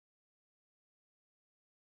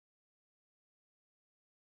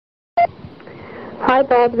Hi,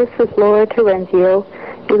 Bob. This is Laura Terenzio.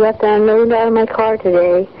 You left an unload out of my car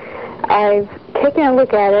today. I've taken a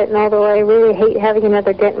look at it, and although I really hate having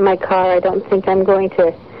another dent in my car, I don't think I'm going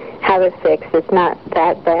to have it fixed. It's not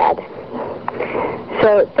that bad.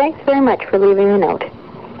 So thanks very much for leaving a note.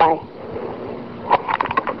 Bye.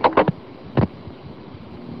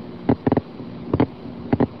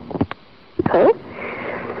 Hello?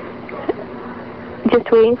 Just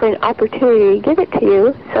waiting for an opportunity to give it to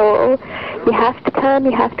you. So you have to come,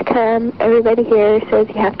 you have to come. Everybody here says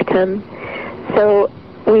you have to come. So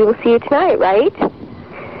we will see you tonight, right?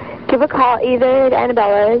 Give a call either at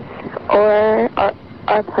Annabella's or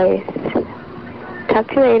our place. Talk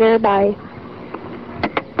to you later. Bye.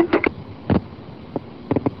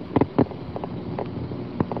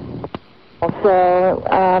 So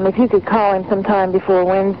if you could call him sometime before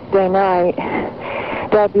Wednesday night,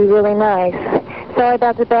 that'd be really nice. Sorry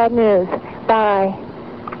about the bad news. Bye.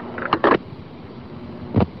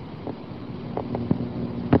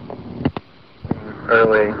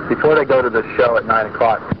 Early, before they go to the show at 9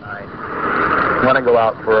 o'clock tonight, I want to go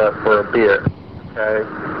out for a beer, okay?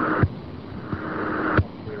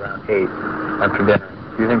 Around 8 after dinner.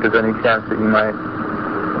 Do you think there's any chance that you might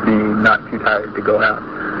be not too tired to go out?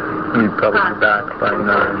 You'd probably be back by 9.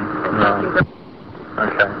 No.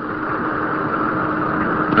 Okay.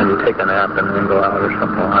 Maybe take a nap and then go out or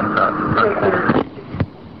something like that. Okay.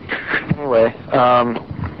 Anyway,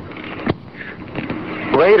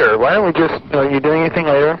 later, why don't we just, are you doing anything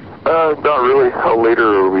later? Not really. How later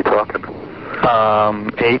are we talking?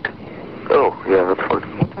 8. Oh, yeah, that's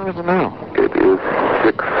fine. What time is it now? It is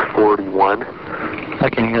 6:41. I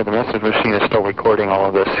can hear the message machine is still recording all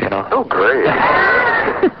of this, you know. Oh, great.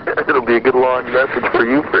 It'll be a good long message for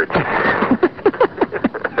you, Fritz.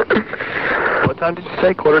 What time did you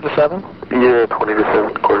say? 6:45? Yeah, 20 to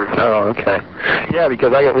 7, 7:45. Oh, okay. Yeah,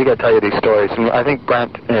 because we got to tell you these stories. And I think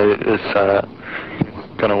Brent is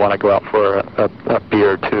going to want to go out for a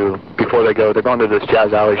beer, too, before they go. They're going to this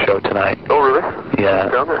Jazz Alley show tonight. Oh, really? Yeah.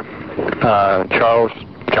 Down there? Charles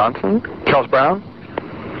Johnson? Charles Brown?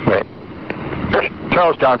 Wait.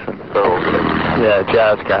 Charles Johnson. Oh, okay. Yeah,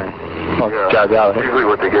 jazz guy. Well, yeah. Jazz Alley. Usually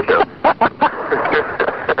what they get down.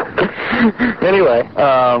 Anyway,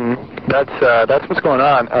 that's what's going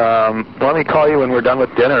on. Let me call you when we're done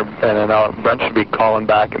with dinner, and then Brent should be calling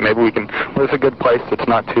back, and maybe we can. Well, it's a good place that's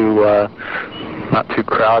not too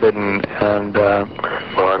crowded, and well,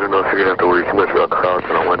 I don't know if you're gonna have to worry too much about crowds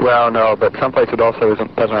on Wednesday. Well, no, but someplace that also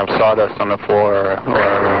doesn't have sawdust on the floor, or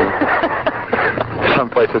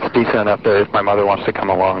someplace that's decent enough that if my mother wants to come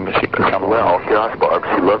along, that she can come along. Well, gosh, Bob,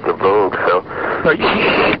 she loves the Vogue, so.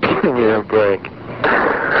 Give me a break.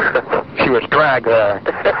 She was dragged there.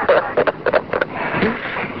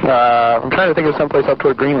 I'm trying to think of someplace up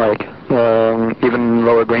toward Green Lake, even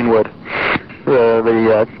Lower Greenwood.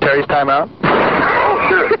 The Terry's Timeout. Oh,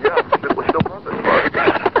 sure, yeah. Still love it.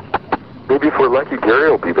 Maybe if we're lucky, Gary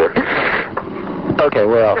will be there. Okay,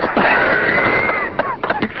 where else?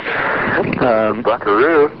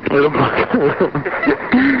 Buckaroo. Little Buckaroo.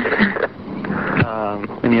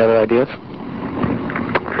 Any other ideas?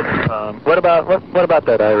 What about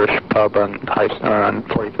that Irish pub on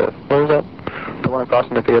 45th? What was that? The one across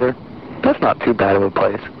from the theater? That's not too bad of a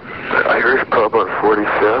place. The Irish pub on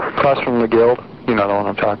 45th? Across from the Guild. You know the one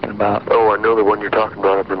I'm talking about. Oh, I know the one you're talking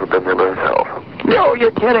about. I've never been there myself. No,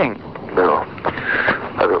 you're kidding. No.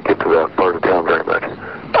 I don't get to that part of town very much.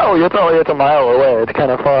 Oh, it's a mile away. It's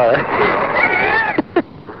kind of far.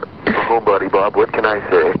 Oh, buddy, Bob, what can I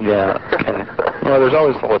say? Yeah, okay. Well, there's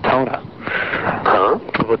always the Latona. Huh?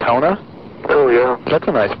 The Latona? Oh, yeah. That's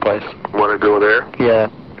a nice place. Want to go there? Yeah.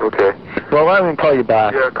 Okay. Well, why don't we call you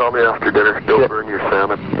back? Yeah, call me after dinner. Don't burn your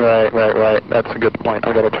salmon. Right. That's a good point.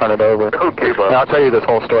 I got to turn it over. Okay, Bob. And I'll tell you this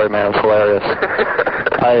whole story, man. It's hilarious.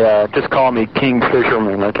 Just call me King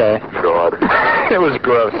Fisherman, okay? God. It was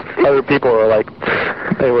gross. Other people were like,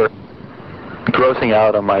 they were grossing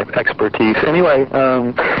out on my expertise. Anyway,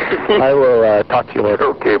 I will talk to you later.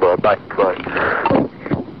 Okay, Bob. Bye. Bye.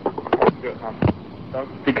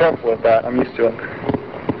 Don't be careful with that. I'm used to it.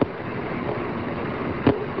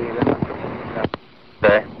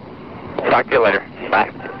 Okay. Talk to you later. Bye.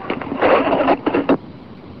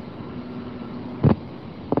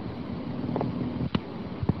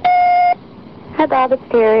 Hi, Bob. It's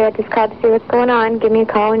Terry. I just called to see what's going on. Give me a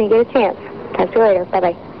call when you get a chance. Talk to you later.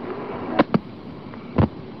 Bye-bye.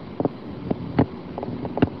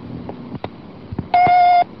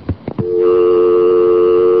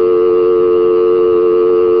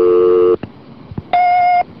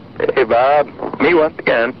 Hey, Bob. Me once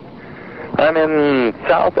again. I'm in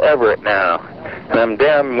South Everett now, and I'm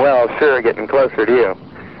damn well sure getting closer to you.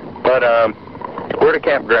 But We're at a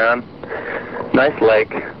campground, nice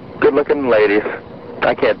lake, good-looking ladies.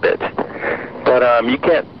 I can't bitch. But you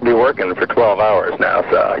can't be working for 12 hours now,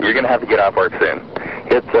 so you're going to have to get off work soon.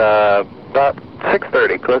 It's about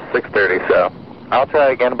 6:30, close to 6:30, so I'll try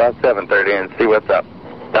again about 7:30 and see what's up.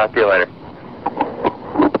 Talk to you later.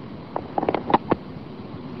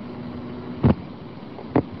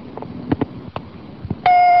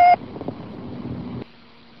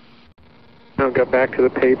 Got back to the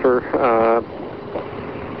paper.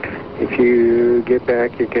 If you get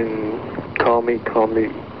back, you can call me,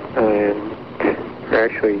 and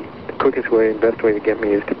actually, the quickest way and best way to get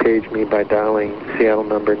me is to page me by dialing Seattle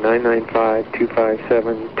number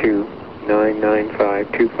 995-2572,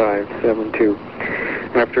 995-2572.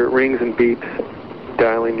 After it rings and beeps,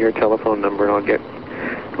 dial in your telephone number, and I'll get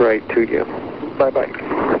right to you. Bye-bye.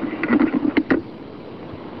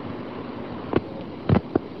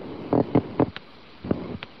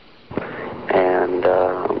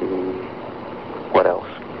 What else?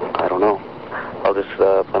 I don't know. I'll just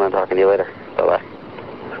plan on talking to you later. Bye-bye.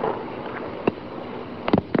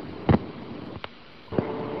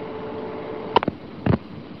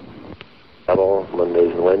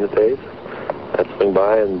 Mondays and Wednesdays. I'd swing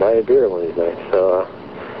by and buy a beer one of these nights. So,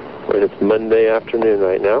 it's Monday afternoon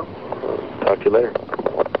right now. Talk to you later.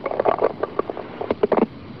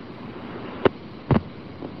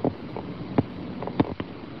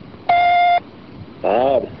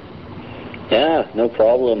 Bob. Yeah, no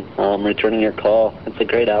problem. Returning your call. It's a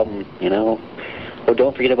great album, you know. Oh,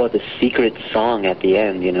 don't forget about the secret song at the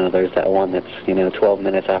end, you know. There's that one that's, 12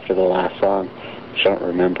 minutes after the last song. I don't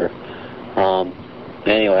remember.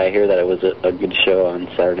 Anyway, I hear that it was a good show on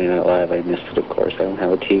Saturday Night Live. I missed it, of course. I don't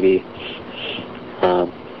have a TV.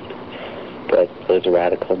 But those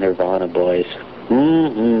Radical Nirvana boys.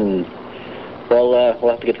 Well, we'll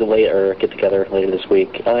have to get together later this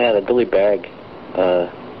week. Oh, yeah, the Billy Bragg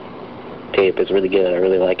tape is really good. I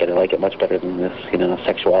really like it. I like it much better than this,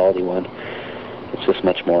 sexuality one. It's just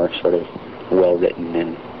much more sort of well-written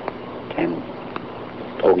and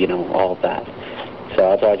all of that. So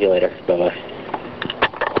I'll talk to you later. Bye-bye.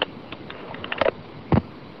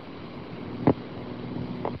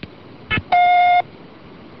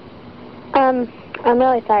 I'm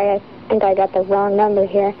really sorry. I think I got the wrong number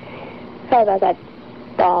here. Sorry about that,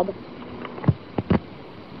 Bob.